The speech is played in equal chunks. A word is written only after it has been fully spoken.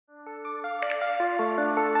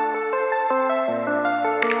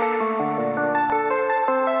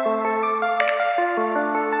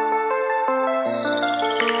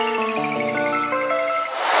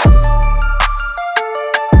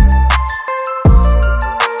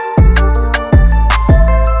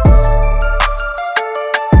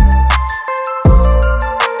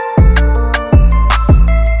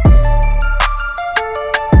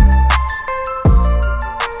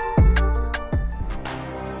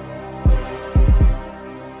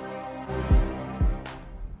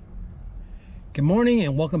Good morning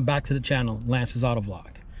and welcome back to the channel, Lance's Auto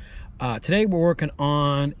Vlog. Today we're working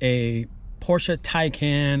on a Porsche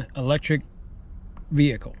Taycan electric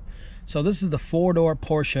vehicle. So this is the four-door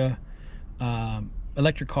Porsche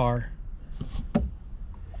electric car,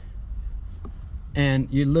 and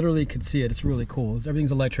you literally can see it. It's really cool.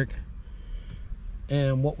 Everything's electric,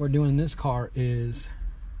 and what we're doing in this car is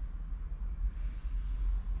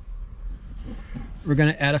we're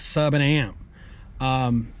going to add a sub and amp.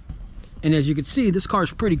 And as you can see, this car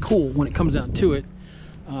is pretty cool when it comes down to it.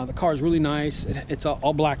 The car is really nice. It's an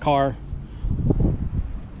all-black car.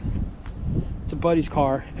 It's a buddy's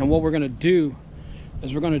car. And what we're going to do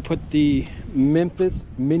is we're going to put the Memphis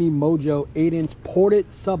Mojo 8-inch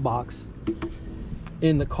ported sub box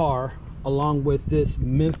in the car, along with this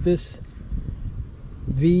Memphis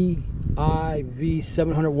VIV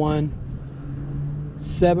 701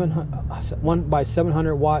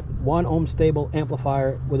 1x700 watt 1 ohm stable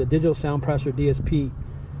amplifier with a digital sound pressure DSP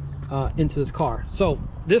into this car. So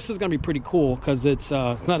this is going to be pretty cool because it's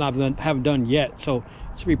not haven't done yet, so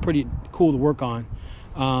it's going to be pretty cool to work on.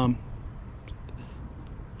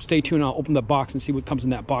 Stay tuned. I'll open the box and see what comes in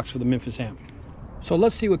that box for the Memphis amp. So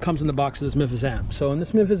let's see what comes in the box of this Memphis amp. So in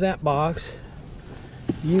this Memphis amp box,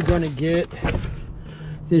 you're going to get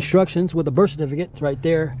the instructions with the birth certificate. It's right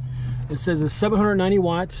there. It says it's 790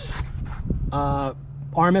 watts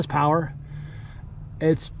RMS power.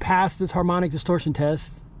 It's passed this harmonic distortion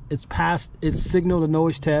test. It's passed its signal to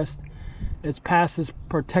noise test. It's passed this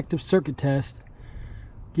protective circuit test.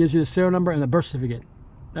 Gives you the serial number and the birth certificate.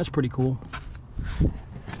 That's pretty cool.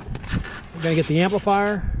 We're gonna get the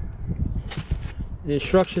amplifier, the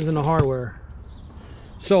instructions, and the hardware.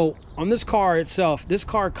 So on this car itself, this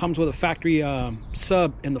car comes with a factory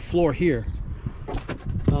sub in the floor here.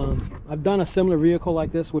 I've done a similar vehicle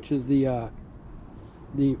like this, which is the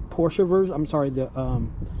Porsche version. I'm sorry, the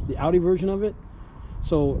Audi version of it.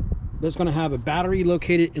 So there's going to have a battery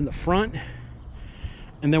located in the front,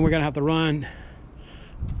 and then we're going to have to run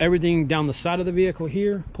everything down the side of the vehicle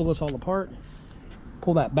here. Pull this all apart,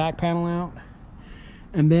 pull that back panel out,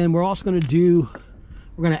 and then we're also going to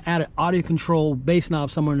add an audio control bass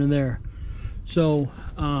knob somewhere in there. So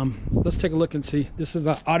let's take a look and see. This is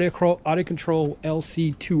an audio control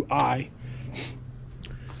LC2i.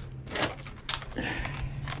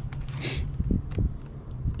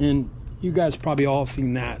 And you guys probably all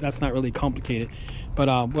seen that. That's not really complicated. But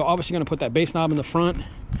we're obviously going to put that bass knob in the front.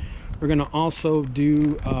 We're going to also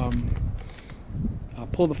do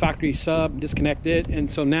pull the factory sub, disconnect it. And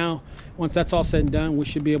so now, once that's all said and done, we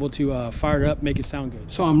should be able to fire it up, make it sound good.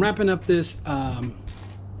 So I'm wrapping up this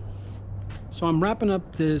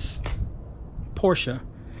Porsche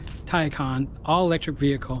Taycan all-electric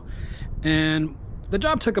vehicle, and the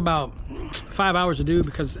job took about 5 hours to do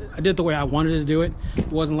because I did the way I wanted to do it.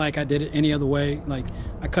 It wasn't like I did it any other way. Like,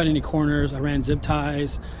 I cut any corners, I ran zip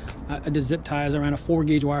ties. I did zip ties. I ran a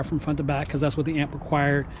 4-gauge wire from front to back because that's what the amp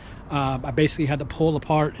required. I basically had to pull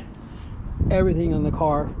apart everything in the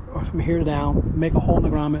car from here to down, make a hole in the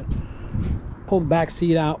grommet, pull the back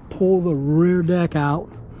seat out, pull the rear deck out,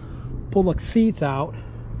 pull the seats out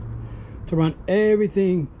to run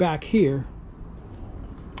everything back here.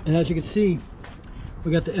 And as you can see,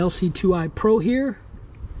 we got the LC2i Pro here,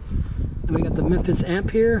 and we got the Memphis amp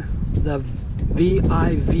here, the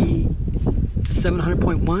VIV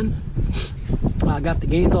 700.1. I got the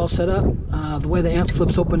gains all set up. The way the amp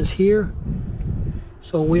flips open is here,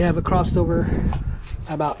 so we have it crossed over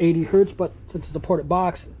about 80 hertz, but since it's a ported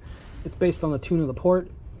box, it's based on the tune of the port.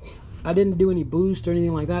 I didn't do any boost or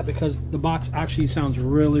anything like that because the box actually sounds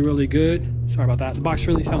really, really good. Sorry about that. The box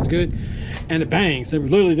really sounds good, and it bangs. It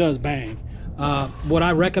literally does bang. Would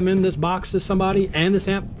I recommend this box to somebody and this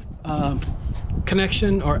amp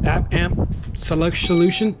connection or amp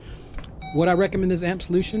solution? Would I recommend this amp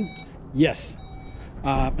solution? Yes.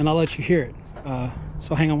 And I'll let you hear it.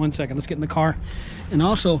 So hang on one second. Let's get in the car. And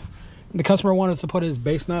also, the customer wanted to put his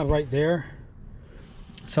bass knob right there,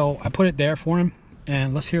 so I put it there for him.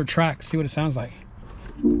 And let's hear a track, see what it sounds like.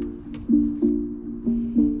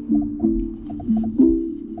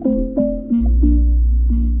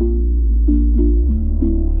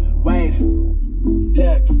 Wave,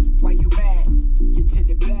 look, why you mad? Get to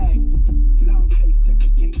the bag. Long face, tuck the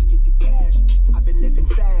case, get the cash. I've been living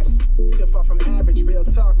fast, still far from average. Real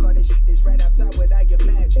talk, all this shit is right outside what I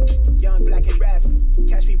imagine. Young, black, and raspy.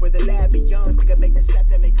 Catch me with a lab, and young nigga make the slap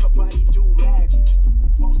that make her body do magic.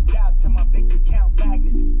 Won't stop till my bank account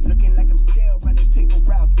magnets. Looking like I'm still running paper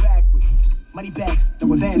routes backwards. Money bags,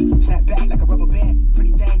 no advance, snap back like a rubber band.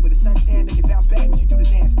 Pretty thing with a suntan, make it bounce back when you do the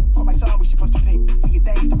dance. Call my song, we supposed to pick. See your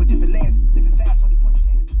things through a different lens. Living fast, only one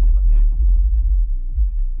chance.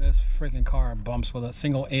 This freaking car car bumps with a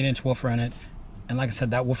single 8-inch woofer in it. And like I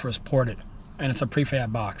said, that woofer is ported, and it's a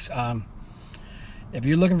prefab box. If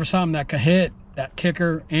you're looking for something that can hit that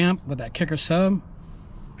kicker amp with that kicker sub,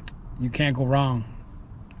 you can't go wrong.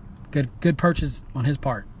 Good purchase on his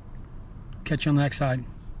part. Catch you on the next side.